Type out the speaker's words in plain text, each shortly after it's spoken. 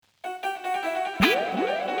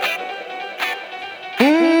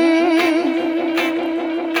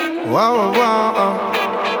Whoa, whoa.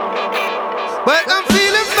 But I'm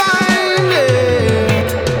feeling fine, yeah.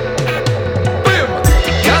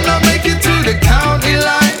 Can I make it to the county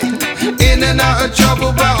line? In and out of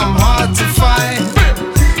trouble, but I'm hard to find.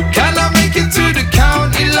 Can I make it to the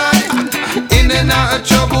county line? In and out of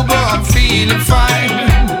trouble, but I'm feeling fine.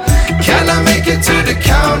 Can I make it to the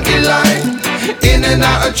county line? In and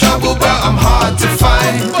out of trouble, but I'm hard to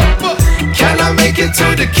find. Can I make it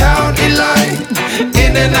to the county line?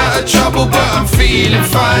 In and out of trouble, but I'm feeling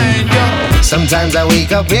fine, yo. Sometimes I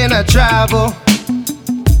wake up in a trouble,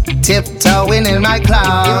 tiptoeing in my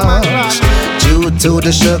clouds. Due to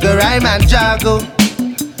the sugar I might juggle,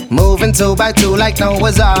 moving 2 by 2 like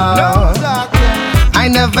Noah's Ark. I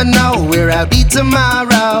never know where I'll be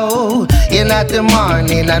tomorrow. In the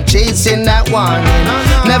morning, I'm chasing that warning.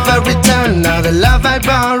 Never return all the love I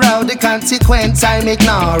borrow. The consequence I'm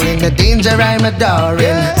ignoring, the danger I'm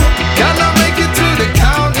adoring. Can I make it to the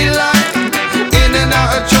county line? In and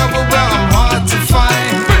out of trouble, but I'm hard to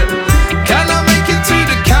find. Can I make it to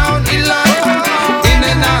the county line? In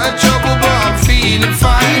and out of trouble, but I'm feeling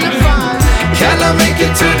fine. Can I make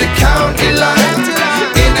it to the county line?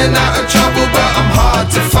 In and out of trouble, but I'm hard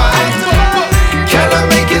to find. Can I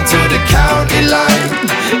make it to the county line?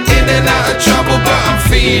 In and out of trouble, but I'm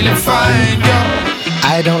feeling fine, yo.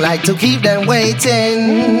 I don't like to keep them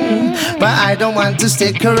waiting, but I don't want to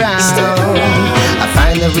stick around. I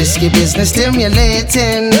find the risky business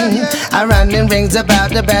stimulating. I run in rings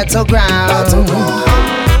about the battleground.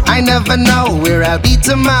 I never know where I'll be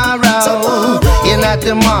tomorrow. In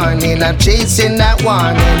the morning, I'm chasing that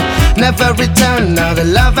warning. Never return all the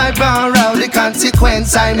love I borrow. The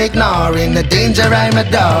consequence I'm ignoring, the danger I'm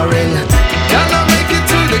adoring. Can I make it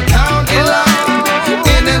to the county line?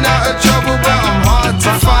 In and out of trouble, but I'm hard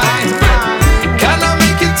to find. Can I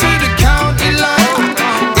make it to the county line?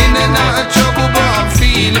 In and out of trouble, but I'm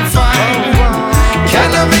feeling fine.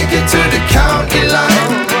 Can I make it to the county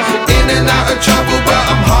line? In and out of trouble, but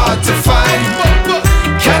I'm hard to find.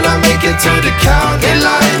 Can I make it to the county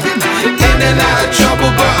line? In and out of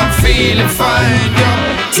trouble, but I'm feeling fine, yo.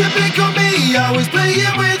 Typical me, always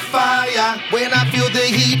playing with fire. When I feel the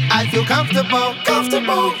heat, I feel comfortable.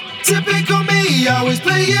 Typical me, always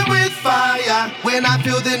playing with fire. When I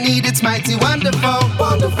feel the need, it's mighty wonderful.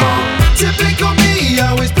 Typical me,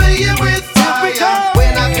 always playing with fire.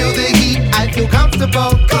 When I feel the heat, I feel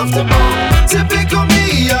comfortable. Typical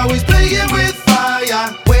me, always playing with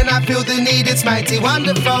fire. When I feel the need, it's mighty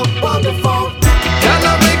wonderful. Can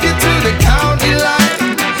I make it to the county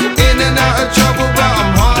line? In and out of trouble, but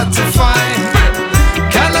I'm hard to find.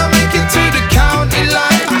 Can I make it to the county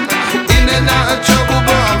line? In and out of trouble,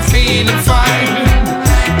 but I'm feeling fine.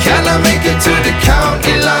 Can I make it to the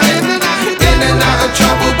county line? In and out of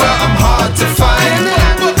trouble, but I'm hard to find.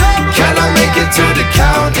 Can I make it to the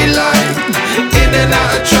county line? In and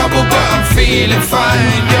out of trouble, but I'm feeling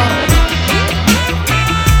fine, yo.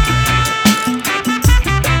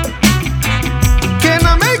 Can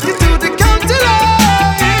I make it to the county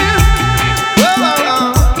line?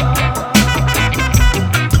 Whoa.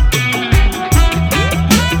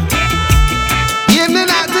 In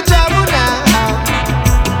and out the trouble now.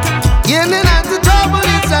 In and out the trouble,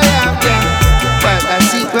 it's I am, yeah. But I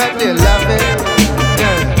secretly love it,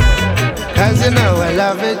 yeah. 'Cause you know I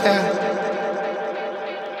love it, yeah.